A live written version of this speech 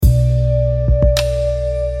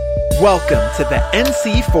Welcome to the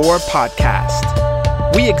NC4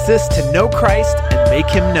 podcast. We exist to know Christ and make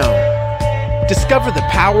him known. Discover the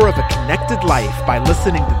power of a connected life by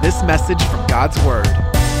listening to this message from God's Word.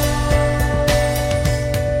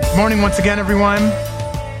 Good morning once again, everyone.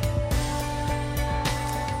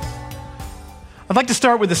 I'd like to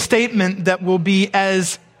start with a statement that will be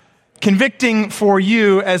as convicting for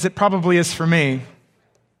you as it probably is for me.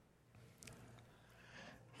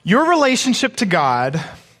 Your relationship to God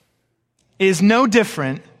is no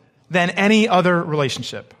different than any other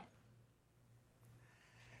relationship.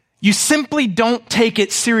 You simply don't take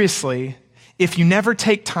it seriously if you never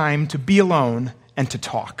take time to be alone and to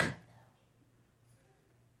talk.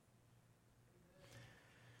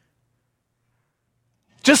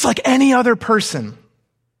 Just like any other person.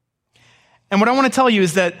 And what I want to tell you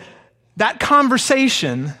is that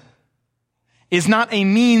conversation is not a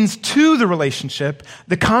means to the relationship.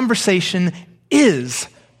 The conversation is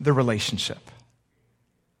the relationship.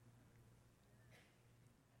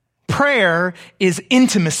 Prayer is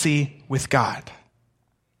intimacy with God.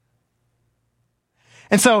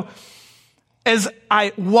 And so, as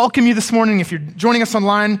I welcome you this morning, if you're joining us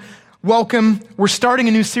online, welcome. We're starting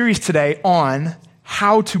a new series today on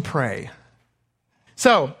how to pray.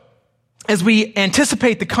 So, as we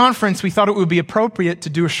anticipate the conference, we thought it would be appropriate to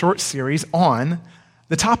do a short series on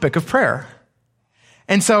the topic of prayer.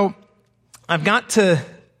 And so, I've got to...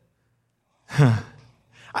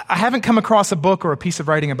 I haven't come across a book or a piece of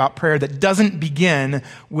writing about prayer that doesn't begin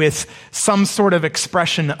with some sort of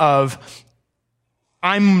expression of,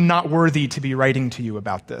 I'm not worthy to be writing to you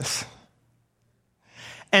about this.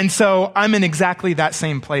 And so I'm in exactly that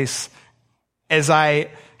same place as I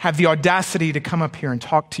have the audacity to come up here and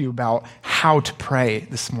talk to you about how to pray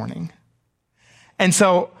this morning. And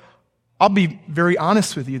so I'll be very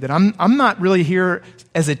honest with you that I'm not really here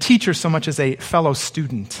as a teacher so much as a fellow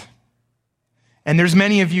student. And there's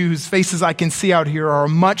many of you whose faces I can see out here are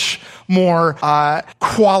much more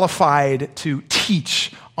qualified to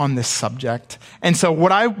teach on this subject. And so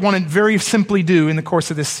what I want to very simply do in the course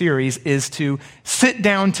of this series is to sit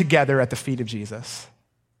down together at the feet of Jesus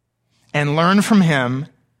and learn from him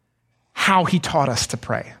how he taught us to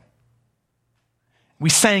pray. We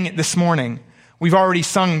sang it this morning. We've already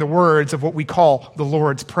sung the words of what we call the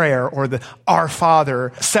Lord's Prayer or the Our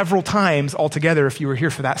Father several times altogether if you were here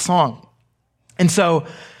for that song. And so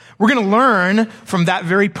we're going to learn from that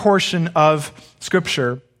very portion of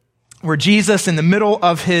Scripture where Jesus, in the middle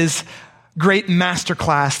of his great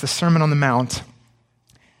masterclass, the Sermon on the Mount,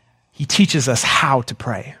 he teaches us how to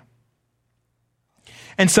pray.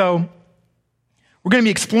 And so we're going to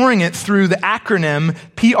be exploring it through the acronym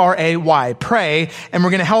PRAY, pray, and we're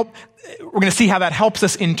going to see how that helps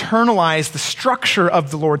us internalize the structure of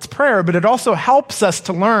the Lord's Prayer, but it also helps us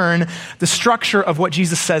to learn the structure of what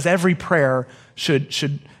Jesus says every prayer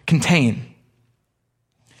should contain.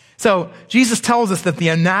 So Jesus tells us that the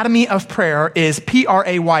anatomy of prayer is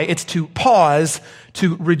PRAY. It's to pause,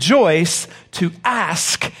 to rejoice, to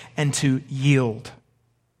ask, and to yield.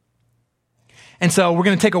 And so we're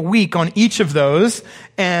going to take a week on each of those,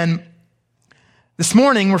 and this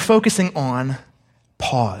morning we're focusing on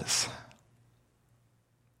pause.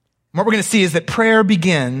 And what we're going to see is that prayer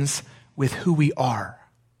begins with who we are.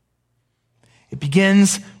 It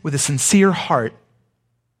begins with a sincere heart.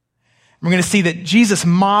 We're going to see that Jesus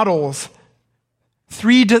models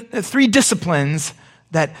three disciplines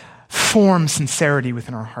that form sincerity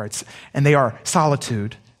within our hearts, and they are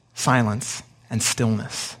solitude, silence, and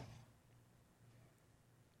stillness.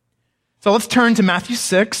 So let's turn to Matthew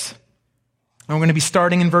 6, and we're going to be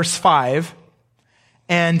starting in verse 5,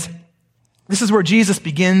 and this is where Jesus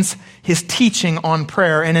begins his teaching on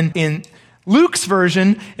prayer. And in Luke's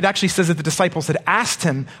version, it actually says that the disciples had asked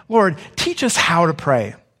him, Lord, teach us how to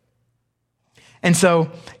pray. And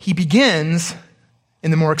so he begins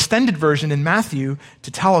in the more extended version in Matthew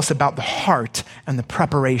to tell us about the heart and the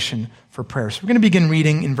preparation for prayer. So we're going to begin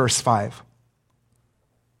reading in verse 5.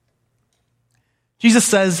 Jesus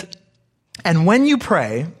says, and when you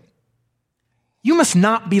pray, you must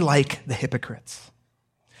not be like the hypocrites.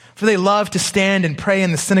 For they love to stand and pray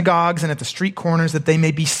in the synagogues and at the street corners that they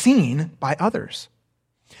may be seen by others.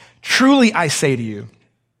 Truly, I say to you,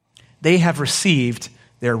 they have received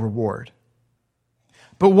their reward.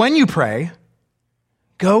 But when you pray,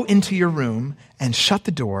 go into your room and shut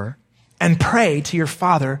the door and pray to your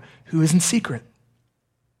Father who is in secret.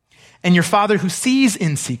 And your Father who sees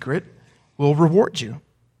in secret will reward you.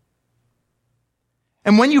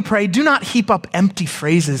 And when you pray, do not heap up empty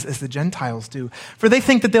phrases as the Gentiles do, for they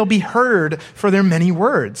think that they'll be heard for their many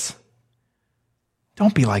words.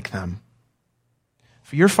 Don't be like them.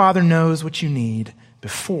 for your Father knows what you need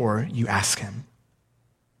before you ask him.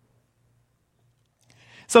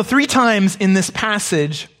 So 3 times in this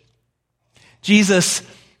passage, Jesus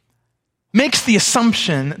makes the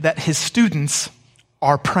assumption that his students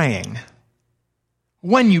are praying.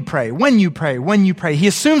 When you pray, when you pray, when you pray. He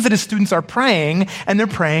assumes that his students are praying, and they're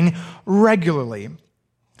praying regularly.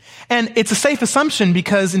 And it's a safe assumption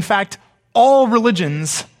because, in fact, all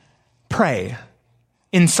religions pray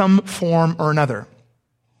in some form or another.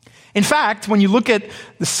 In fact, when you look at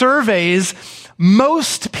the surveys,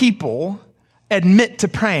 most people admit to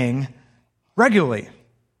praying regularly.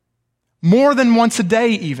 More than once a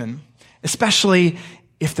day even, especially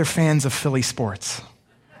if they're fans of Philly sports.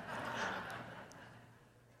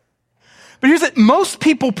 But here's it, most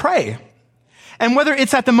people pray. And whether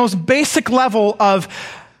it's at the most basic level of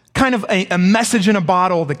kind of a message in a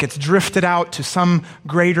bottle that gets drifted out to some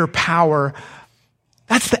greater power,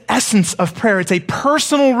 that's the essence of prayer. It's a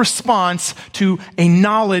personal response to a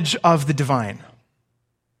knowledge of the divine.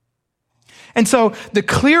 And so the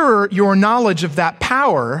clearer your knowledge of that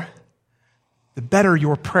power, the better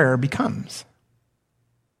your prayer becomes.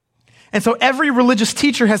 And so every religious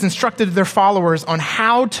teacher has instructed their followers on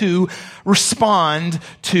how to respond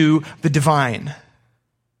to the divine.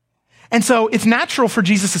 And so it's natural for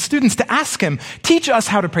Jesus' students to ask him, teach us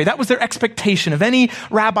how to pray. That was their expectation of any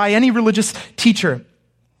rabbi, any religious teacher.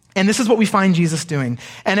 And this is what we find Jesus doing.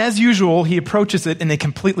 And as usual, he approaches it in a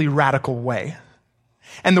completely radical way.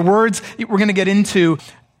 And the words, we're going to get into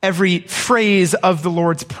every phrase of the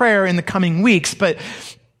Lord's Prayer in the coming weeks, but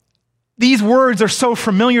these words are so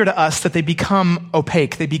familiar to us that they become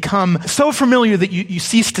opaque. They become so familiar that you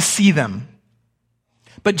cease to see them.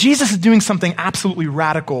 But Jesus is doing something absolutely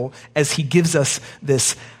radical as he gives us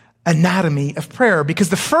this anatomy of prayer. Because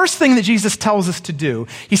the first thing that Jesus tells us to do,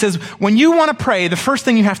 he says, when you want to pray, the first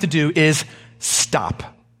thing you have to do is stop.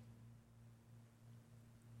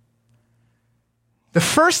 The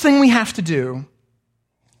first thing we have to do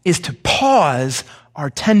is to pause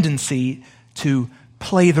our tendency to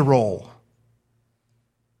play the role.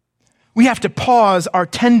 We have to pause our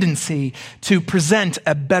tendency to present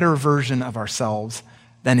a better version of ourselves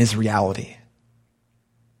than is reality.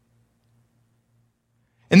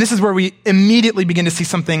 And this is where we immediately begin to see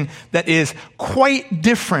something that is quite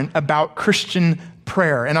different about Christian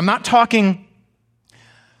prayer. And I'm not talking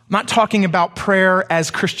about prayer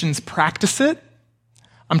as Christians practice it.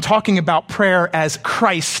 I'm talking about prayer as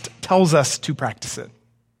Christ tells us to practice it.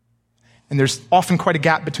 And there's often quite a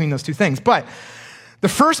gap between those two things. But the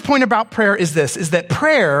first point about prayer is this, is that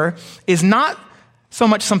prayer is not so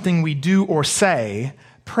much something we do or say.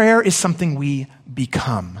 Prayer is something we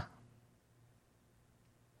become.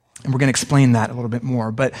 And we're going to explain that a little bit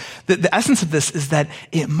more. But the essence of this is that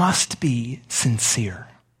it must be sincere.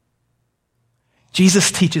 Jesus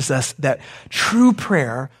teaches us that true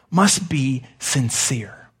prayer must be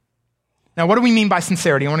sincere. Now, what do we mean by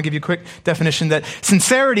sincerity? I want to give you a quick definition that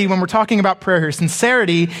sincerity, when we're talking about prayer here,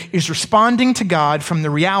 sincerity is responding to God from the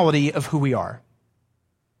reality of who we are.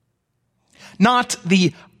 Not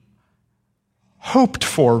the hoped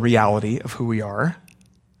for reality of who we are,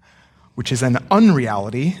 which is an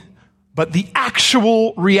unreality, but the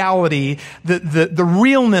actual reality, the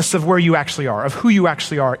realness of where you actually are, of who you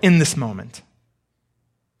actually are in this moment.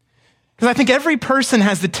 Because I think every person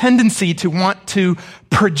has the tendency to want to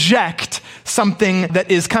project something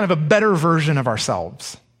that is kind of a better version of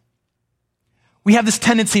ourselves. We have this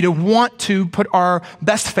tendency to want to put our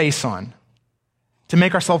best face on, to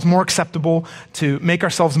make ourselves more acceptable, to make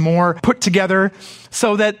ourselves more put together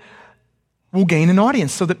so that we'll gain an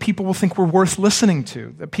audience, so that people will think we're worth listening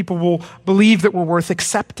to, that people will believe that we're worth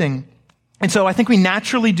accepting. And so I think we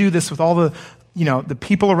naturally do this with all the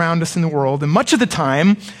people around us in the world. And much of the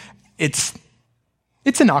time, it's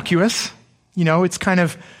innocuous. It's kind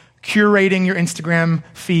of curating your Instagram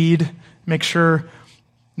feed, make sure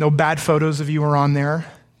no bad photos of you are on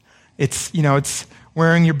there. It's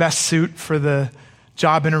wearing your best suit for the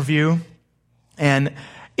job interview. And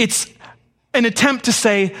it's an attempt to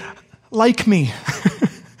say, like me,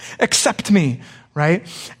 accept me, right?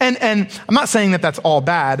 And I'm not saying that that's all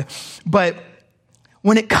bad, but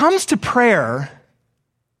when it comes to prayer,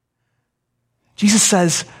 Jesus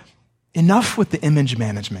says, enough with the image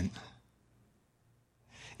management.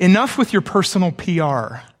 Enough with your personal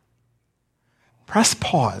PR. Press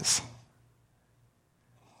pause.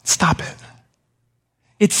 Stop it.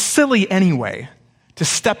 It's silly anyway to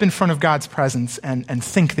step in front of God's presence and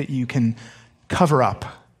think that you can cover up,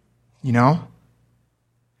 You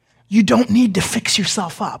don't need to fix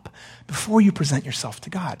yourself up before you present yourself to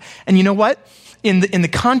God. And you know what? In the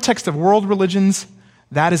context of world religions,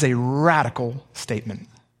 That is a radical statement.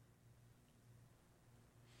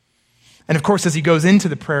 And of course, as he goes into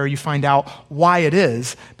the prayer, you find out why it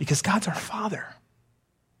is, because God's our Father.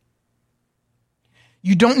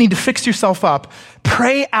 You don't need to fix yourself up.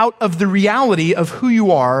 Pray out of the reality of who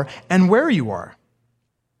you are and where you are.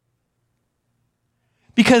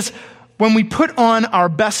 Because when we put on our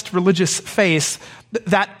best religious face,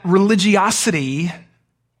 that religiosity,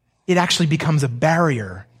 it actually becomes a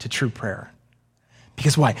barrier to true prayer.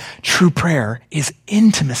 Because why? True prayer is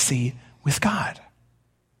intimacy with God.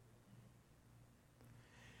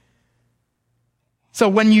 So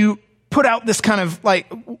when you put out this kind of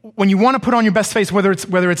when you want to put on your best face, whether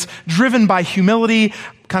it's driven by humility,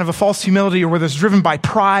 kind of a false humility, or whether it's driven by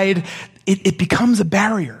pride, it becomes a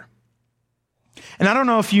barrier. And I don't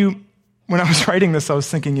know if when I was writing this, I was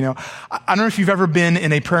thinking, I don't know if you've ever been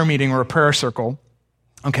in a prayer meeting or a prayer circle,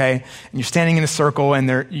 okay? And you're standing in a circle and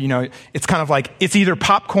it's kind of like, it's either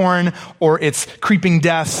popcorn or it's creeping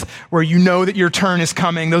death, where you know that your turn is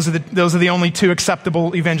coming. Those are the only two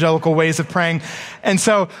acceptable evangelical ways of praying. And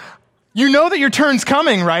so, you know that your turn's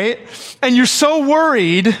coming, right? And you're so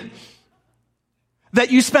worried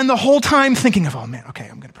that you spend the whole time thinking of, oh man, okay,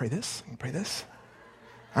 I'm going to pray this, I'm going to pray this.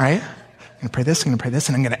 All right? I'm going to pray this, I'm going to pray this,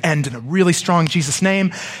 and I'm going to end in a really strong Jesus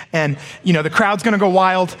name. And, the crowd's going to go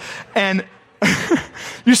wild. And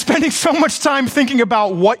you're spending so much time thinking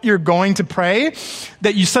about what you're going to pray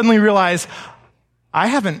that you suddenly realize, I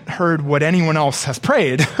haven't heard what anyone else has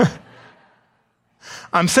prayed.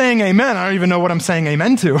 I'm saying amen. I don't even know what I'm saying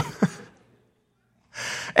amen to.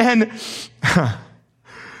 And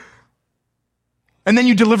then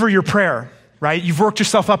you deliver your prayer, right? You've worked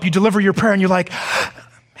yourself up, you deliver your prayer, and you're like,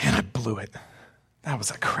 man, I blew it. That was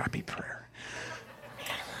a crappy prayer.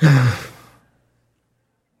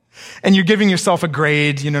 And you're giving yourself a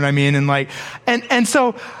grade, you know what I mean? And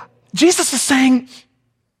so Jesus is saying,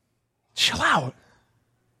 chill out.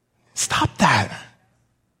 Stop that.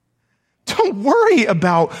 Don't worry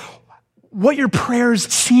about what your prayers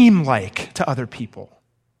seem like to other people.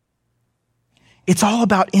 It's all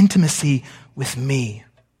about intimacy with me.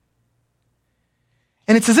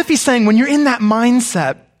 And it's as if he's saying, when you're in that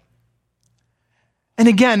mindset, and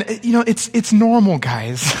again, it's normal,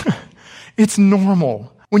 guys. It's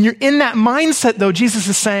normal. When you're in that mindset, though, Jesus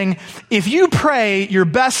is saying, if you pray your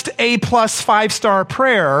best A+ 5-star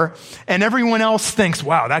prayer, and everyone else thinks,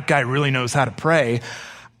 wow, that guy really knows how to pray,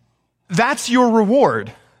 that's your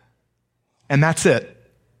reward. And that's it.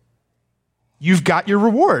 You've got your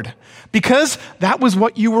reward, because that was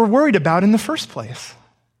what you were worried about in the first place.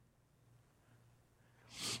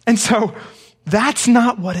 And so that's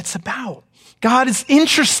not what it's about. God is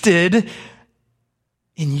interested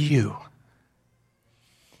in you.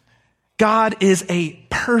 God is a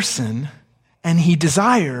person, and he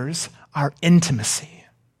desires our intimacy.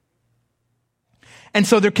 And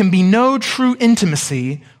so there can be no true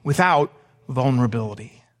intimacy without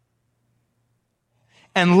vulnerability.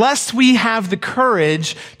 Unless we have the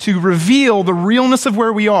courage to reveal the realness of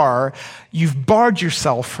where we are, you've barred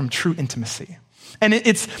yourself from true intimacy. And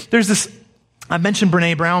there's this, I mentioned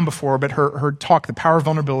Brené Brown before, but her talk, The Power of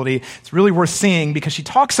Vulnerability, it's really worth seeing, because she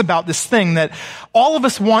talks about this thing that all of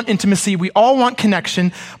us want intimacy, we all want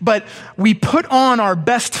connection, but we put on our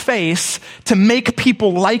best face to make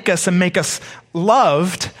people like us and make us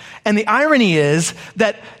loved. And the irony is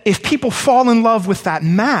that if people fall in love with that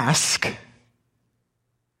mask,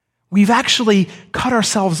 we've actually cut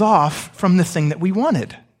ourselves off from the thing that we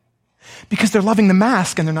wanted, because they're loving the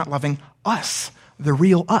mask and they're not loving us, the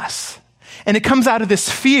real us. And it comes out of this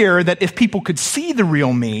fear that if people could see the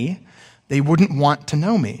real me, they wouldn't want to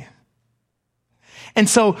know me. And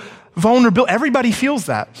so vulnerability, everybody feels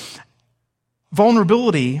that.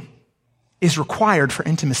 Vulnerability is required for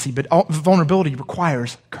intimacy, but vulnerability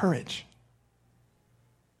requires courage.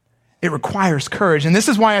 It requires courage. And this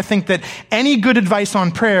is why I think that any good advice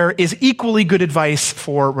on prayer is equally good advice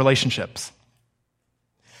for relationships.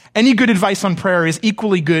 Any good advice on prayer is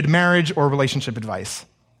equally good marriage or relationship advice.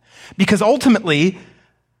 Because ultimately,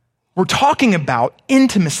 we're talking about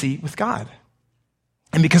intimacy with God.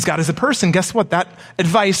 And because God is a person, guess what? That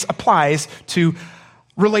advice applies to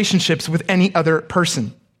relationships with any other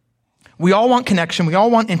person. We all want connection. We all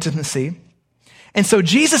want intimacy. And so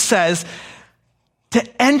Jesus says,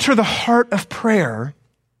 to enter the heart of prayer,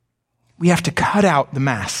 we have to cut out the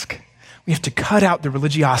mask. We have to cut out the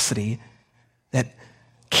religiosity that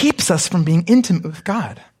keeps us from being intimate with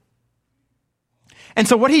God. And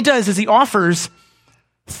so what he does is he offers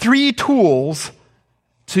 3 tools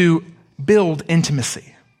to build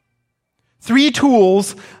intimacy. 3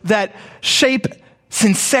 tools that shape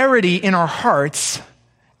sincerity in our hearts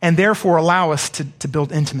and therefore allow us to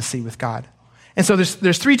build intimacy with God. And so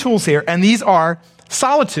there's three tools here, and these are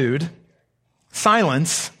solitude,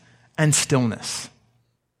 silence, and stillness.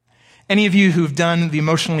 Any of you who've done the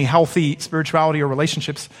emotionally healthy spirituality or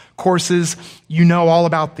relationships courses, you know all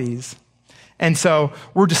about these. And so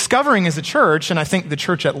we're discovering as a church, and I think the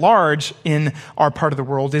church at large in our part of the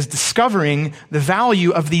world is discovering the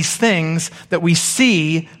value of these things that we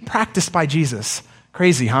see practiced by Jesus.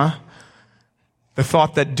 Crazy, huh? The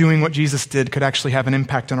thought that doing what Jesus did could actually have an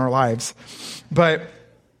impact on our lives. But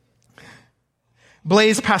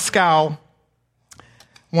Blaise Pascal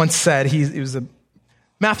once said, he was a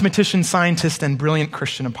mathematician, scientist, and brilliant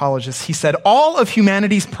Christian apologist. He said, all of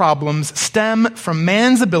humanity's problems stem from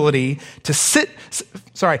man's inability to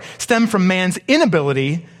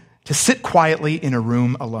sit quietly in a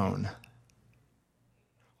room alone.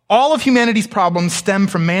 All of humanity's problems stem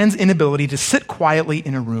from man's inability to sit quietly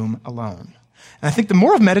in a room alone. And I think the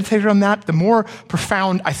more I've meditated on that, the more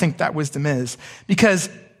profound I think that wisdom is. Because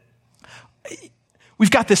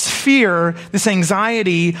we've got this fear, this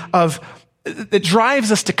anxiety that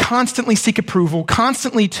drives us to constantly seek approval,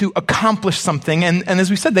 constantly to accomplish something. And as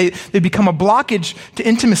we said, they become a blockage to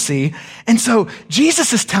intimacy. And so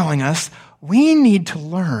Jesus is telling us we need to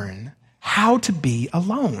learn how to be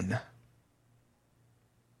alone.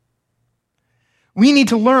 We need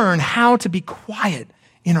to learn how to be quiet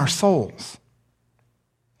in our souls.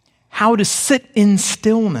 How to sit in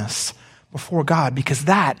stillness before God, because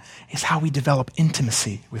that is how we develop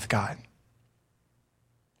intimacy with God.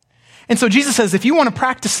 And so Jesus says, if you want to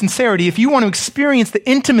practice sincerity, if you want to experience the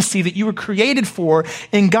intimacy that you were created for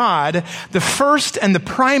in God, the first and the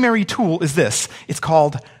primary tool is this. It's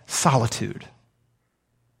called solitude.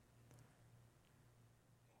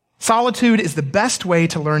 Solitude is the best way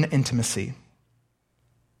to learn intimacy.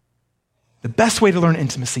 The best way to learn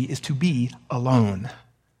intimacy is to be alone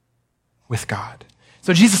with God.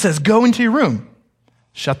 So Jesus says, go into your room,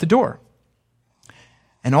 shut the door.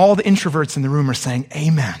 And all the introverts in the room are saying,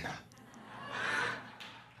 amen.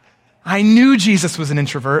 I knew Jesus was an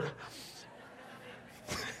introvert.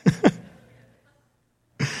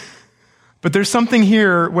 But there's something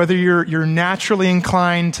here, whether you're naturally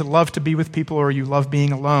inclined to love to be with people or you love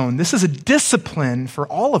being alone. This is a discipline for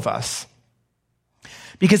all of us.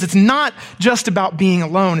 Because it's not just about being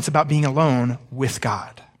alone, it's about being alone with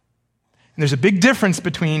God. And there's a big difference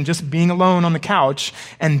between just being alone on the couch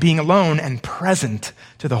and being alone and present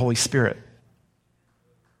to the Holy Spirit.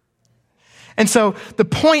 And so the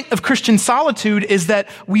point of Christian solitude is that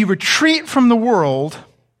we retreat from the world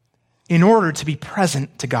in order to be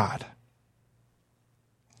present to God.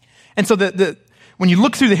 And so when you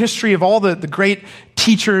look through the history of all the great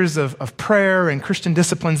teachers of prayer and Christian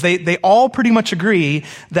disciplines, they all pretty much agree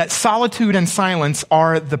that solitude and silence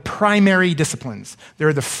are the primary disciplines.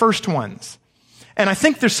 They're the first ones. And I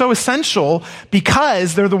think they're so essential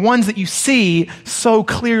because they're the ones that you see so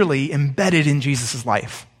clearly embedded in Jesus'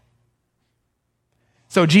 life.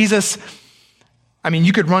 So Jesus,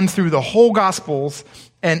 you could run through the whole Gospels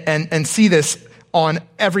and see this on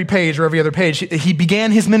every page or every other page. He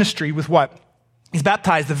began his ministry with what? He's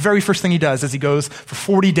baptized. The very first thing he does is he goes for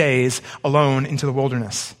 40 days alone into the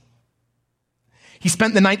wilderness. He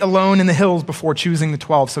spent the night alone in the hills before choosing the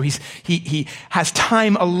 12. So he has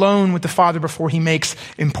time alone with the Father before he makes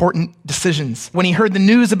important decisions. When he heard the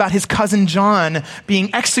news about his cousin John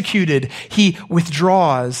being executed, he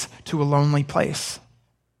withdraws to a lonely place.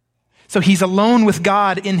 So he's alone with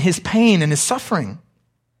God in his pain and his suffering.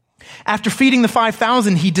 After feeding the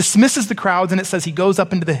 5,000, he dismisses the crowds, and it says he goes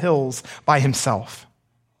up into the hills by himself.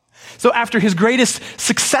 So after his greatest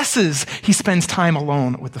successes, he spends time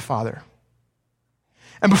alone with the Father.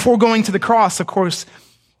 And before going to the cross, of course,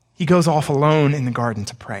 he goes off alone in the garden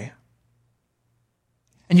to pray.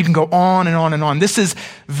 And you can go on and on and on. This is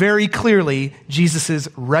very clearly Jesus'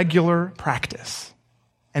 regular practice.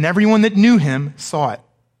 And everyone that knew him saw it.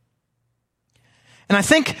 And I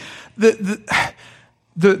think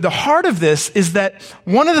the heart of this is that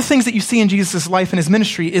one of the things that you see in Jesus' life and his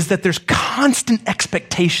ministry is that there's constant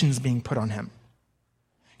expectations being put on him.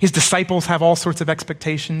 His disciples have all sorts of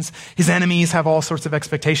expectations. His enemies have all sorts of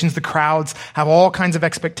expectations. The crowds have all kinds of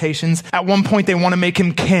expectations. At one point, they want to make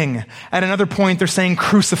him king. At another point, they're saying,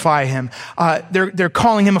 crucify him. They're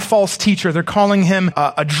calling him a false teacher. They're calling him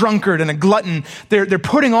a drunkard and a glutton. They're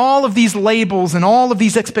putting all of these labels and all of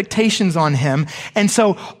these expectations on him. And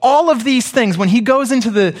so all of these things, when he goes into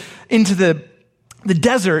the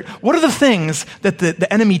desert, what are the things that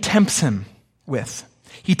the enemy tempts him with?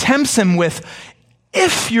 He tempts him with,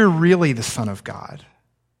 if you're really the Son of God,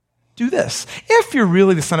 do this. If you're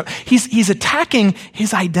really the Son of... He's attacking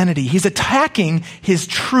his identity. He's attacking his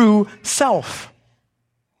true self.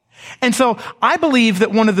 And so I believe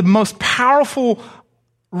that one of the most powerful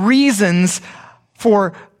reasons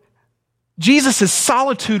for Jesus'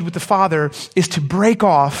 solitude with the Father is to break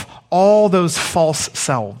off all those false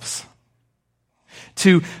selves,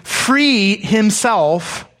 to free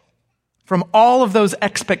himself from all of those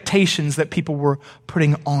expectations that people were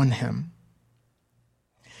putting on him.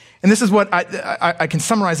 And this is what I can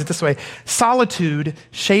summarize it this way. Solitude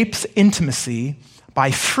shapes intimacy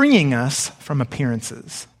by freeing us from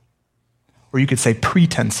appearances, or you could say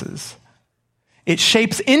pretenses. It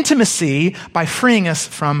shapes intimacy by freeing us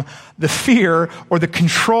from the fear or the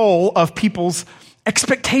control of people's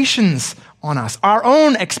expectations on us, our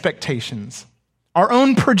own expectations, our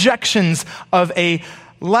own projections of a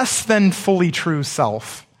less than fully true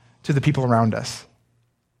self to the people around us.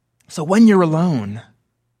 So when you're alone,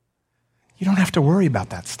 you don't have to worry about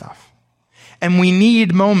that stuff. And we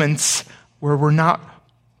need moments where we're not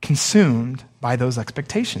consumed by those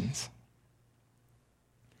expectations.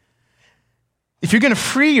 If you're going to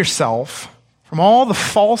free yourself from all the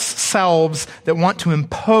false selves that want to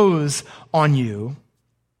impose on you,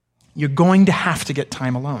 you're going to have to get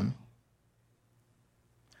time alone.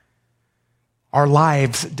 Our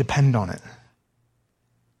lives depend on it.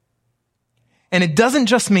 And it doesn't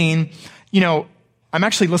just mean, I'm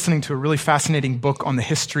actually listening to a really fascinating book on the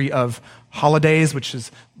history of holidays, which is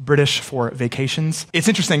British for vacations. It's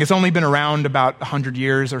interesting. It's only been around about 100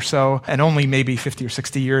 years or so, and only maybe 50 or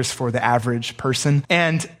 60 years for the average person.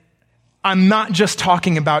 And I'm not just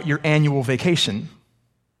talking about your annual vacation,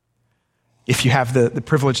 if you have the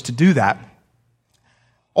privilege to do that.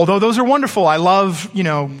 Although those are wonderful. I love,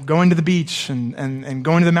 going to the beach and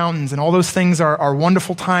going to the mountains, and all those things are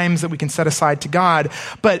wonderful times that we can set aside to God.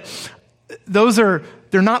 But they're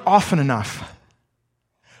not often enough.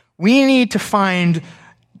 We need to find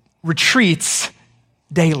retreats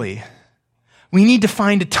daily. We need to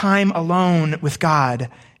find a time alone with God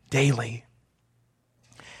daily.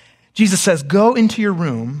 Jesus says, go into your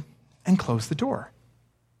room and close the door.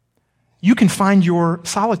 You can find your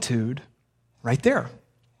solitude right there.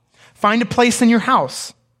 Find a place in your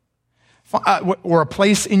house. Or a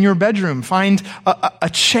place in your bedroom. Find a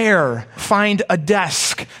chair. Find a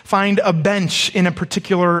desk. Find a bench in a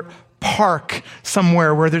particular park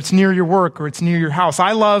somewhere, whether it's near your work or it's near your house.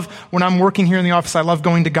 I love, when I'm working here in the office, I love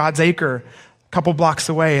going to God's Acre a couple blocks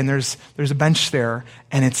away, and there's a bench there,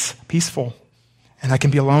 and it's peaceful, and I can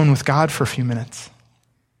be alone with God for a few minutes.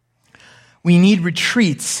 We need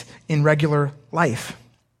retreats in regular life.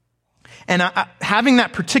 And having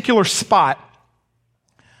that particular spot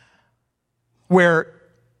where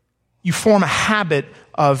you form a habit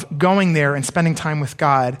of going there and spending time with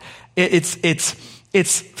God,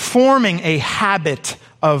 it's forming a habit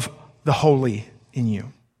of the holy in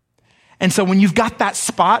you. And so when you've got that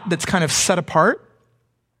spot that's kind of set apart,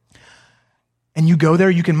 and you go there,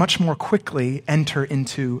 you can much more quickly enter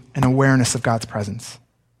into an awareness of God's presence.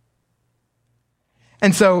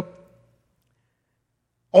 And so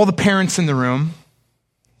all the parents in the room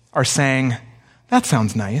are saying, that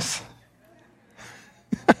sounds nice.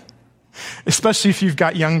 Especially if you've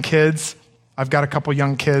got young kids. I've got a couple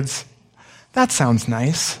young kids. That sounds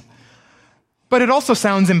nice. But it also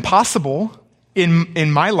sounds impossible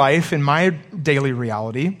in my life, in my daily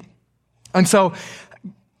reality. And so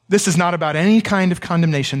this is not about any kind of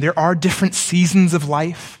condemnation. There are different seasons of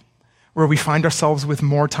life where we find ourselves with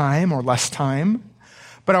more time or less time.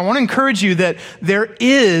 But I want to encourage you that there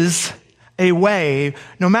is a way,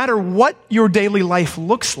 no matter what your daily life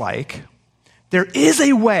looks like, there is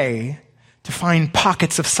a way to find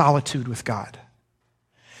pockets of solitude with God.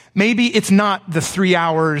 Maybe it's not the 3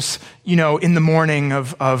 hours, in the morning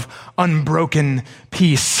of unbroken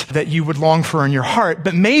peace that you would long for in your heart,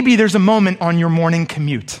 but maybe there's a moment on your morning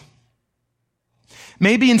commute.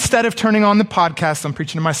 Maybe instead of turning on the podcast, I'm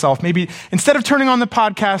preaching to myself, maybe instead of turning on the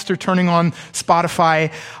podcast or turning on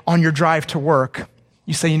Spotify on your drive to work,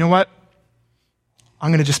 you say, you know what? I'm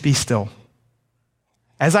going to just be still.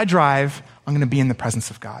 As I drive, I'm going to be in the presence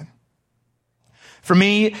of God. For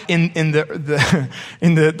me, in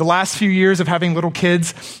the last few years of having little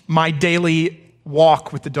kids, my daily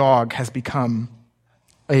walk with the dog has become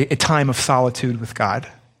a time of solitude with God.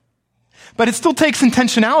 But it still takes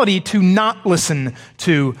intentionality to not listen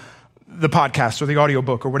to the podcast or the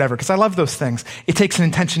audiobook or whatever, because I love those things. It takes an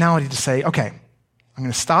intentionality to say, okay, I'm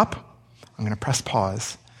going to stop, I'm going to press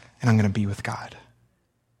pause, and I'm going to be with God.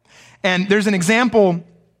 And there's an example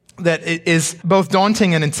that is both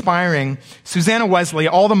daunting and inspiring. Susanna Wesley,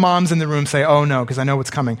 all the moms in the room say, oh no, because I know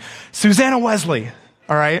what's coming. Susanna Wesley,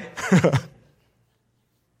 all right?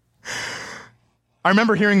 I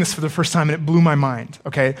remember hearing this for the first time and it blew my mind,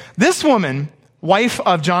 okay? This woman, wife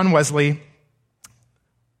of John Wesley,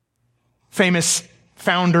 famous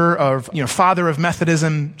founder of, father of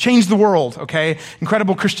Methodism, changed the world, okay?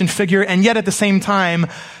 Incredible Christian figure, and yet at the same time,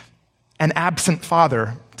 an absent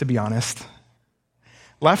father, to be honest.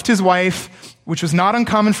 Left his wife, which was not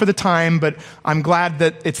uncommon for the time, but I'm glad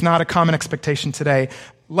that it's not a common expectation today.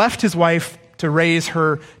 Left his wife to raise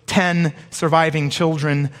her 10 surviving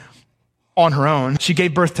children on her own. She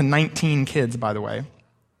gave birth to 19 kids, by the way.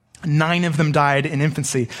 9 of them died in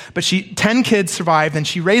infancy, but 10 kids survived and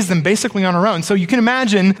she raised them basically on her own. So you can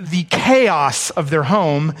imagine the chaos of their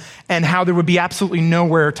home and how there would be absolutely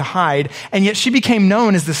nowhere to hide. And yet she became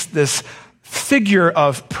known as this figure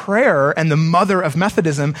of prayer and the mother of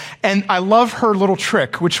Methodism. And I love her little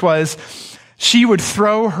trick, which was she would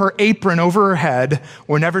throw her apron over her head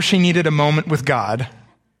whenever she needed a moment with God.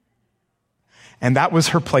 And that was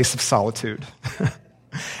her place of solitude.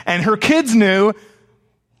 And her kids knew,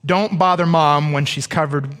 don't bother mom when she's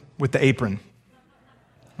covered with the apron.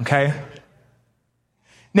 Okay?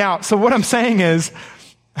 Now, so what I'm saying is,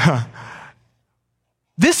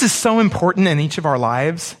 this is so important in each of our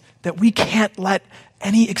lives that we can't let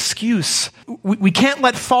any excuse, we can't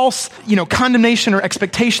let false, condemnation or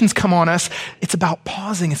expectations come on us. It's about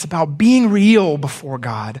pausing. It's about being real before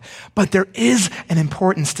God. But there is an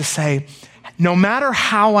importance to say, no matter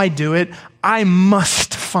how I do it, I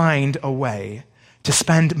must find a way to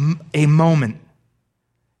spend a moment,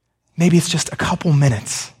 maybe it's just a couple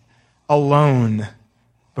minutes, alone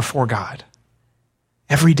before God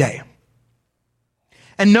every day.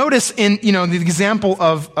 And notice in, the example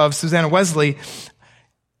of Susanna Wesley,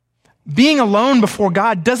 being alone before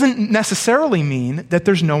God doesn't necessarily mean that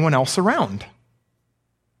there's no one else around.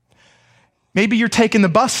 Maybe you're taking the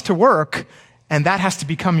bus to work and that has to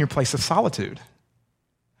become your place of solitude.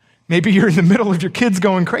 Maybe you're in the middle of your kids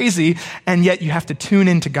going crazy and yet you have to tune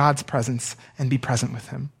into God's presence and be present with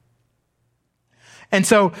him. And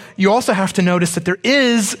so you also have to notice that there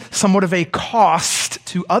is somewhat of a cost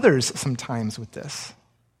to others sometimes with this.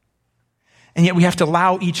 And yet we have to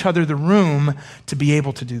allow each other the room to be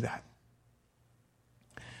able to do that.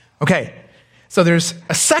 Okay, so there's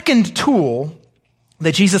a second tool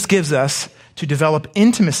that Jesus gives us to develop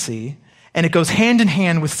intimacy, and it goes hand in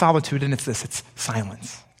hand with solitude, and it's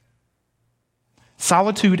silence.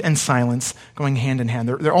 Solitude and silence going hand in hand.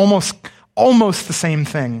 They're almost the same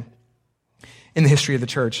thing in the history of the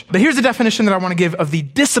church. But here's the definition that I want to give of the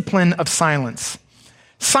discipline of silence.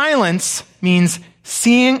 Silence means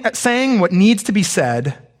saying what needs to be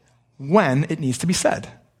said when it needs to be said.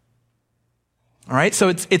 All right? So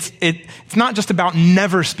it's not just about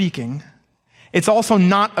never speaking. It's also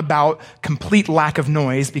not about complete lack of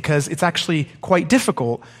noise, because it's actually quite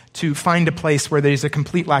difficult to find a place where there's a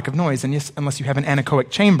complete lack of noise, unless you have an anechoic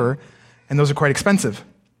chamber, and those are quite expensive.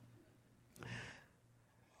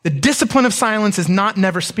 The discipline of silence is not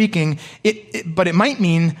never speaking, but it might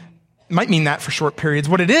mean that for short periods.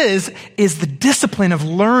 What it is the discipline of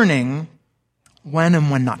learning when and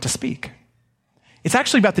when not to speak. It's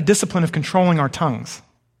actually about the discipline of controlling our tongues.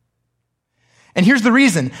 And here's the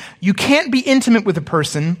reason. You can't be intimate with a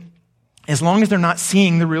person as long as they're not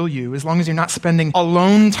seeing the real you, as long as you're not spending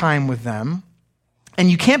alone time with them.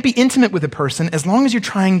 And you can't be intimate with a person as long as you're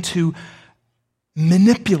trying to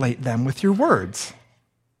manipulate them with your words.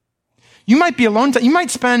 You might be alone, you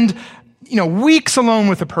might spend, weeks alone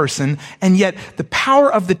with a person, and yet the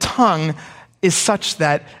power of the tongue is such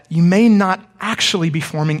that you may not actually be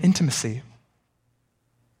forming intimacy.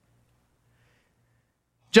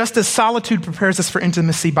 Just as solitude prepares us for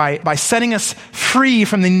intimacy by setting us free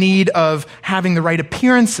from the need of having the right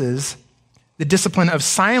appearances, the discipline of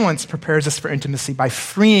silence prepares us for intimacy by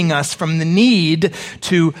freeing us from the need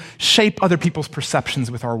to shape other people's perceptions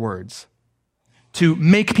with our words, to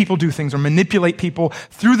make people do things or manipulate people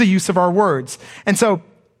through the use of our words. And so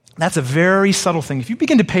that's a very subtle thing. If you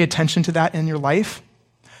begin to pay attention to that in your life,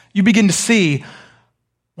 you begin to see,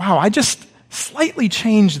 wow, I just slightly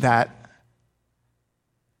changed that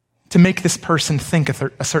to make this person think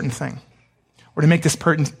a certain thing, or to make this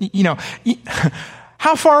person,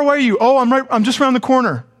 how far away are you? Oh, I'm just around the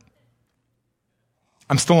corner.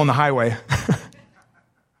 I'm still on the highway.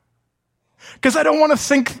 Because I don't want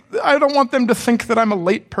them to think that I'm a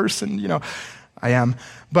late person, I am.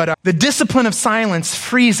 But the discipline of silence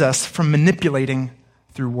frees us from manipulating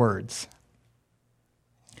through words.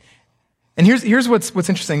 And here's what's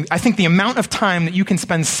interesting. I think the amount of time that you can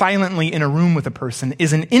spend silently in a room with a person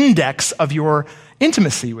is an index of your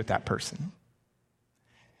intimacy with that person.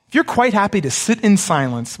 If you're quite happy to sit in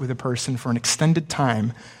silence with a person for an extended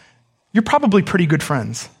time, you're probably pretty good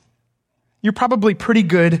friends. You're probably pretty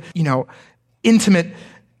good, intimate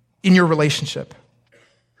in your relationship.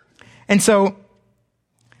 And so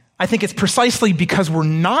I think it's precisely because we're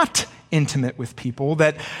not intimate with people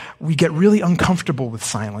that we get really uncomfortable with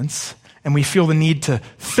silence and we feel the need to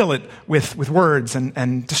fill it with words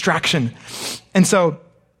and distraction. And so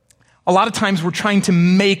a lot of times we're trying to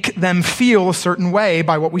make them feel a certain way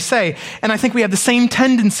by what we say. And I think we have the same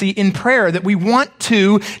tendency in prayer that we want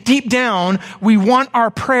to, deep down, we want our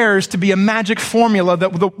prayers to be a magic formula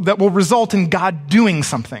that will result in God doing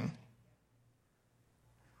something.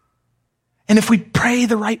 And if we pray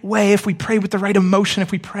the right way, if we pray with the right emotion,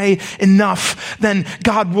 if we pray enough, then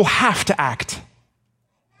God will have to act.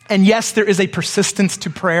 And yes, there is a persistence to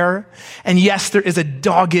prayer. And yes, there is a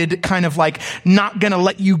dogged kind of not gonna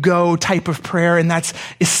let you go type of prayer, and that's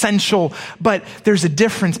essential. But there's a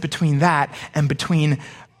difference between that and between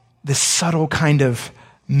this subtle kind of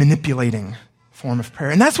manipulating form of prayer.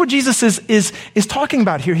 And that's what Jesus is talking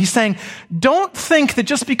about here. He's saying, don't think that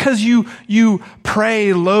just because you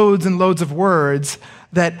pray loads and loads of words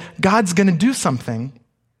that God's gonna do something.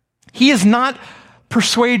 He is not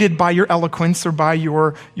persuaded by your eloquence or by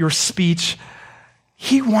your speech.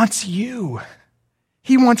 He wants you.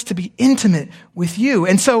 He wants to be intimate with you.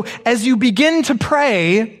 And so as you begin to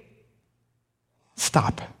pray,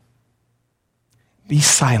 stop. Be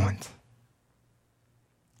silent.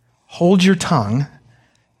 Hold your tongue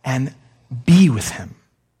and be with him.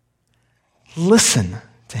 Listen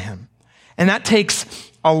to him. And that takes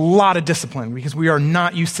a lot of discipline because we are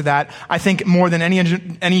not used to that. I think more than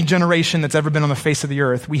any generation that's ever been on the face of the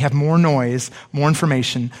earth, we have more noise, more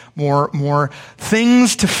information, more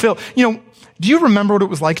things to fill. Do you remember what it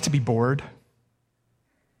was like to be bored?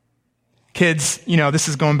 Kids, this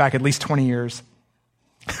is going back at least 20 years.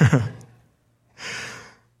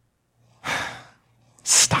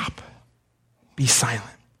 Stop. Be silent.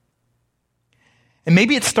 And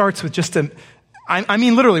maybe it starts with just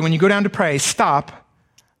literally, when you go down to pray, stop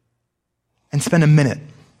and spend a minute.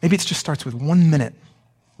 Maybe it just starts with 1 minute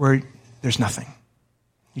where there's nothing.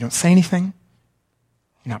 You don't say anything.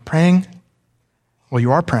 You're not praying. Well,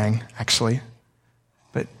 you are praying, actually,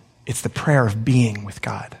 but it's the prayer of being with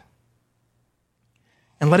God.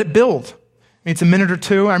 And let it build. It's a minute or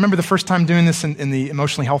two. I remember the first time doing this in the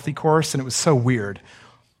emotionally healthy course, and it was so weird.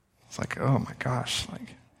 It's like, oh my gosh,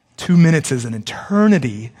 2 minutes is an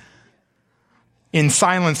eternity in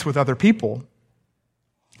silence with other people.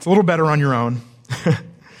 It's a little better on your own.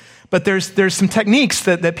 But there's some techniques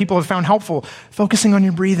that people have found helpful. Focusing on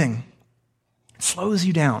your breathing. It slows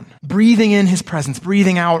you down. Breathing in his presence,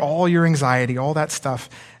 breathing out all your anxiety, all that stuff.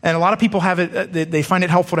 And a lot of people have it, they find it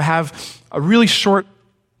helpful to have a really short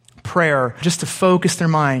prayer just to focus their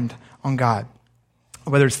mind on God.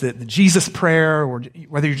 Whether it's the Jesus prayer or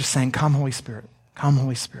whether you're just saying, come Holy Spirit, come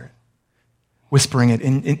Holy Spirit. Whispering it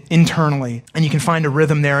internally, and you can find a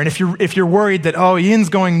rhythm there. And if you're worried that, Ian's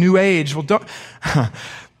going New Age, well, don't.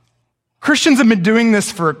 Christians have been doing this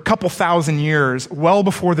for a couple thousand years, well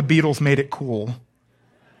before the Beatles made it cool.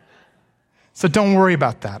 So don't worry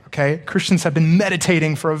about that, okay? Christians have been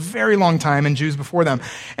meditating for a very long time, and Jews before them.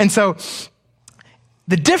 And so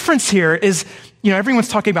the difference here is, everyone's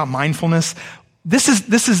talking about mindfulness. This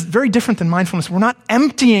is very different than mindfulness. We're not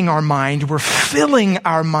emptying our mind. We're filling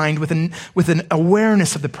our mind with an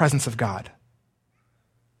awareness of the presence of God.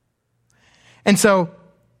 And so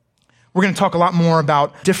we're going to talk a lot more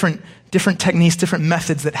about different techniques, different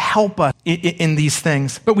methods that help us in these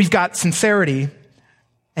things. But we've got sincerity,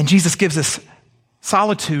 and Jesus gives us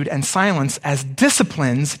solitude and silence as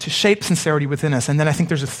disciplines to shape sincerity within us. And then I think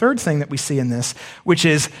there's a third thing that we see in this, which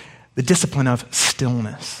is the discipline of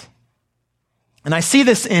stillness. And I see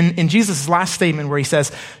this in Jesus' last statement where he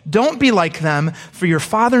says, don't be like them, for your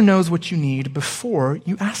Father knows what you need before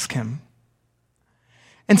you ask him.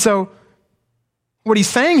 And so what he's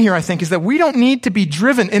saying here, I think, is that we don't need to be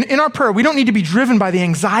driven, in our prayer, we don't need to be driven by the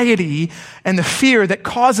anxiety and the fear that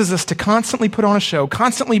causes us to constantly put on a show,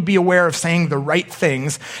 constantly be aware of saying the right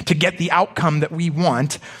things to get the outcome that we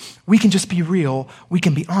want. We can just be real, we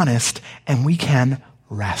can be honest, and we can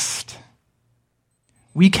rest.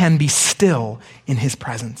 We can be still in his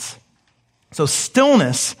presence. So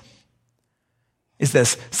stillness is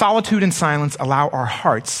this. Solitude and silence allow our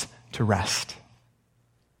hearts to rest.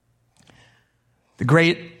 The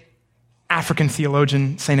great African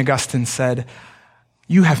theologian, St. Augustine, said,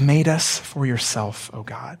 you have made us for yourself, O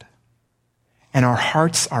God, and our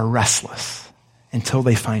hearts are restless until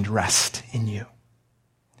they find rest in you.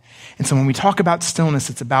 And so when we talk about stillness,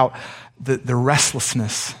 it's about the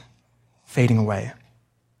restlessness fading away.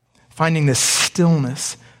 finding this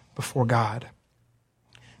stillness before God.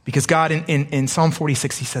 Because God, in Psalm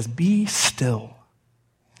 46, he says, be still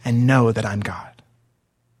and know that I'm God.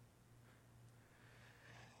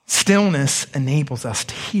 Stillness enables us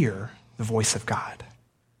to hear the voice of God.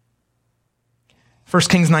 1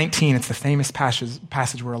 Kings 19, it's the famous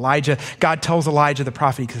passage where God tells Elijah the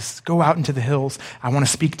prophet, he says, go out into the hills, I want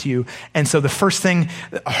to speak to you. And so the first thing,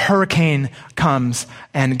 a hurricane comes,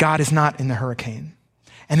 and God is not in the hurricane.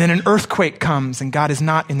 And then an earthquake comes, and God is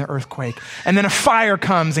not in the earthquake. And then a fire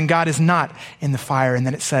comes, and God is not in the fire. And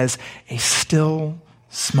then it says, a still,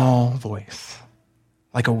 small voice,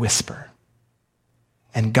 like a whisper.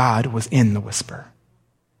 And God was in the whisper.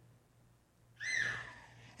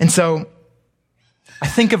 And so I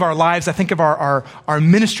think of our lives, I think of our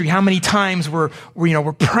ministry, how many times we're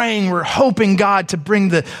praying, we're hoping God to bring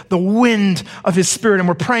the wind of his Spirit, and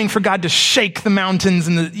we're praying for God to shake the mountains,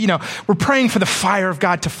 and we're praying for the fire of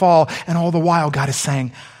God to fall, and all the while God is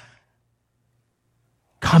saying,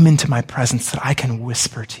 come into my presence that I can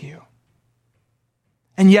whisper to you.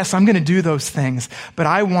 And yes, I'm going to do those things, but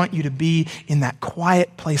I want you to be in that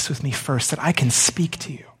quiet place with me first, that I can speak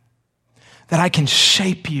to you, that I can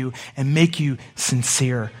shape you and make you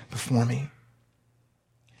sincere before me.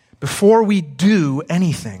 Before we do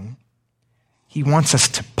anything, he wants us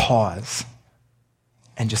to pause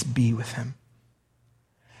and just be with him,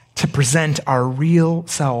 to present our real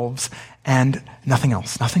selves and nothing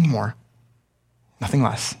else, nothing more, nothing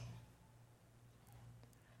less.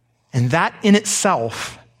 And that in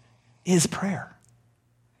itself is prayer.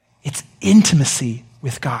 It's intimacy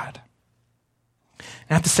with God.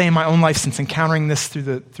 I have to say in my own life, since encountering this through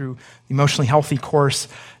the Emotionally Healthy course,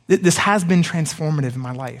 this has been transformative in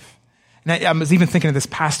my life. And I was even thinking of this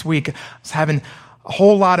past week. I was having a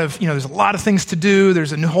whole lot of, there's a lot of things to do.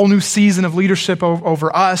 There's a whole new season of leadership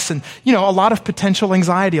over us, and, a lot of potential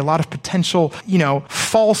anxiety, a lot of potential,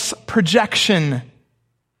 false projection.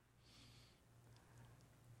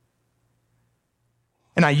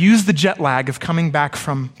 And I used the jet lag of coming back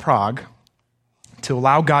from Prague to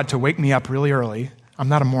allow God to wake me up really early. I'm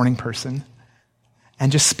not a morning person,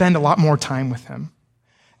 and just spend a lot more time with him.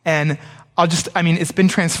 And it's been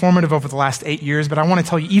transformative over the last 8 years, but I want to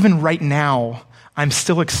tell you, even right now, I'm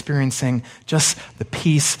still experiencing just the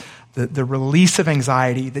peace, the release of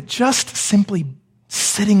anxiety that just simply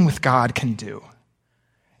sitting with God can do.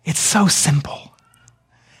 It's so simple.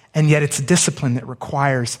 And yet it's a discipline that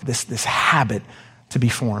requires this habit to be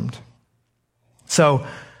formed. So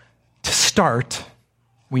to start,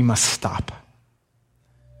 we must stop.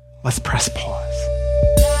 Let's press pause.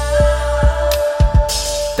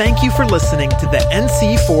 Thank you for listening to the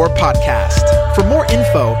NC4 podcast. For more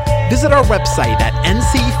info, visit our website at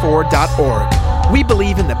nc4.org. We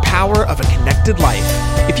believe in the power of a connected life.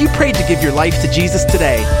 If you prayed to give your life to Jesus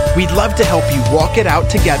today, we'd love to help you walk it out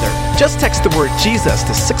together. Just text the word Jesus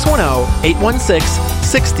to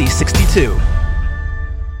 610-816-6062.